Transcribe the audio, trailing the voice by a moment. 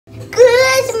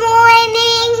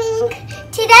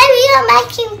are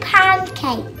making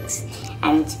pancakes,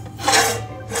 and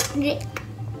look,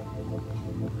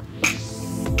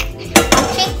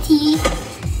 pretty.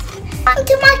 Come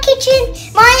to my kitchen.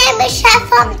 My name is Chef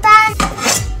Humford.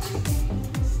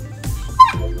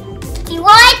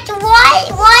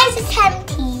 Why is it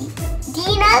empty? Do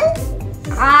you know?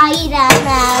 I don't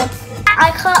know.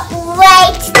 I can't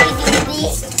wait to do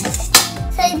this.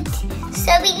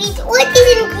 So we need all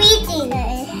these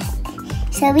ingredients.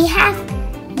 So we have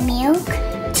milk,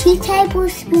 2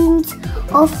 tablespoons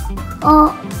of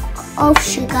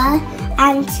sugar,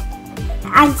 and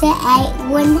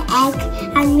 1 egg,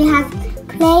 and we have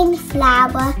plain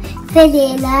flour,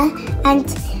 vanilla,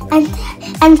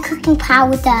 and cooking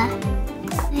powder.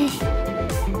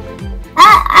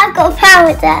 I've got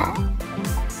powder.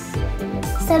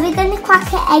 So we're going to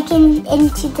crack an egg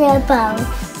into the bowl.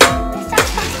 Let's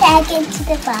crack the egg into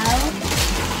the bowl.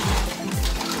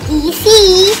 Easy.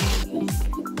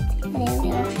 A little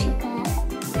bit of sugar.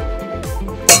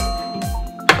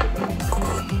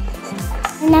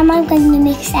 And now I'm going to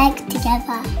mix egg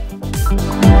together.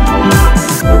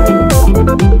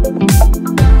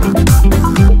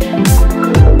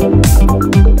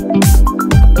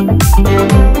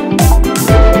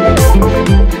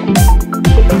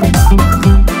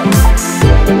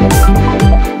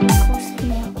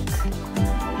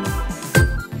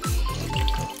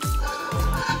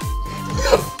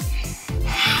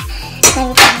 Then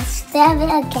we're going to stir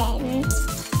it again.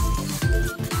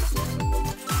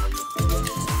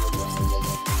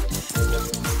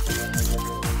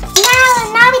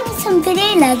 Now we need some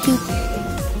vanilla.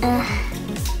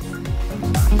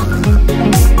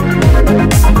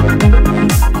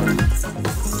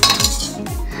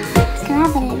 Can I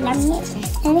have a little?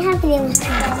 Let me have a little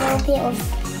bit of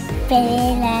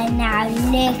vanilla. Now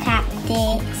look at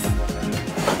this.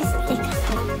 Look at this.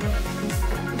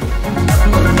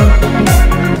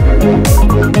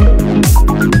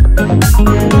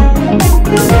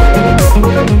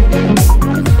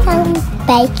 Some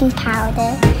baking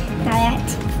powder. Now I have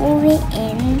to pour it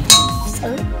in.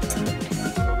 Salt.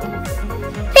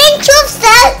 Pinch of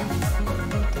salt.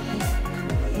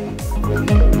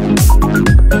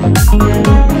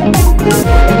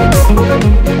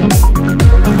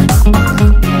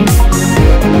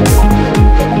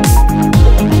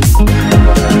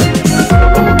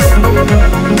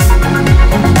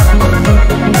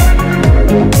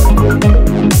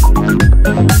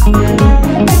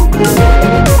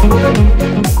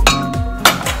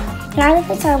 Now we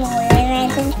put some oil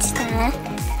and then stir.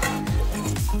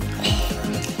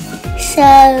 So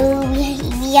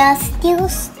we are still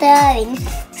stirring.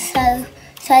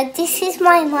 So this is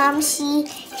my mum.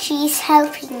 She's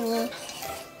helping me.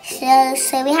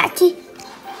 So we have to.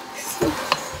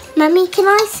 Mummy, can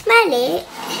I smell it?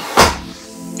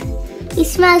 It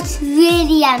smells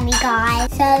really yummy, guys.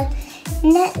 So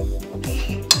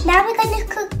now we're going to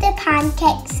cook the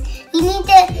pancakes. You need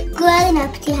a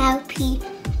grown-up to help you.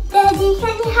 Daddy,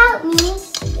 can you help me?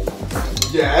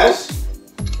 Yes.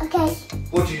 Okay.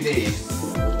 What do you need?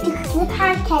 The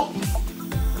pancakes.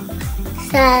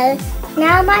 So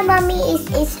now my mummy is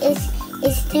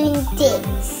doing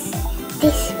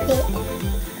this bit.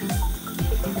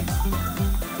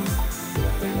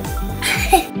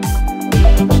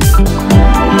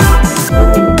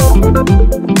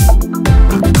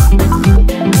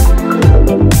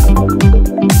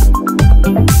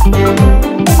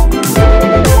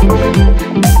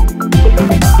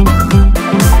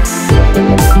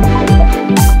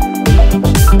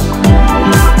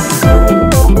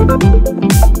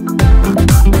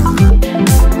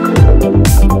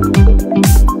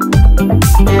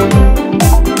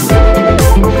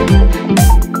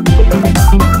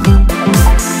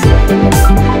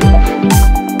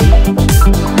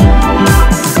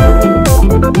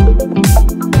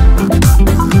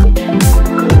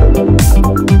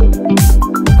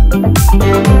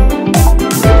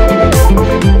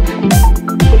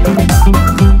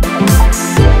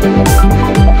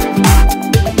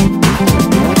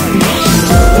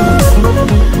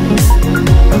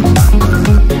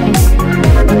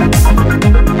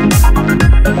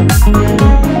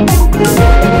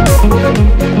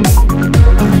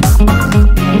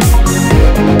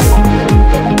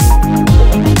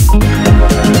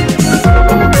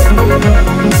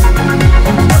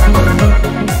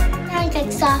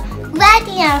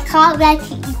 Can't wait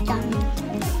to eat them.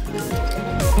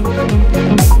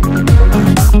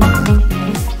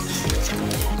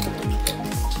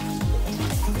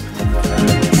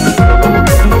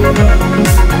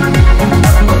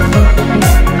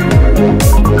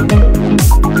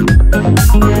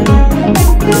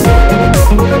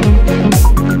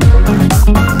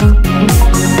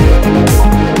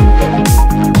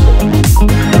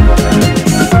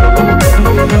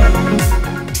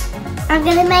 I'm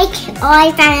gonna make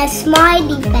eyes and a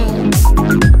smiley face.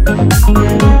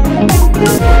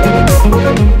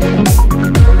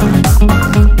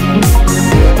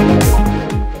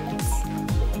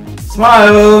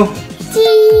 Smile.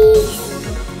 Cheese.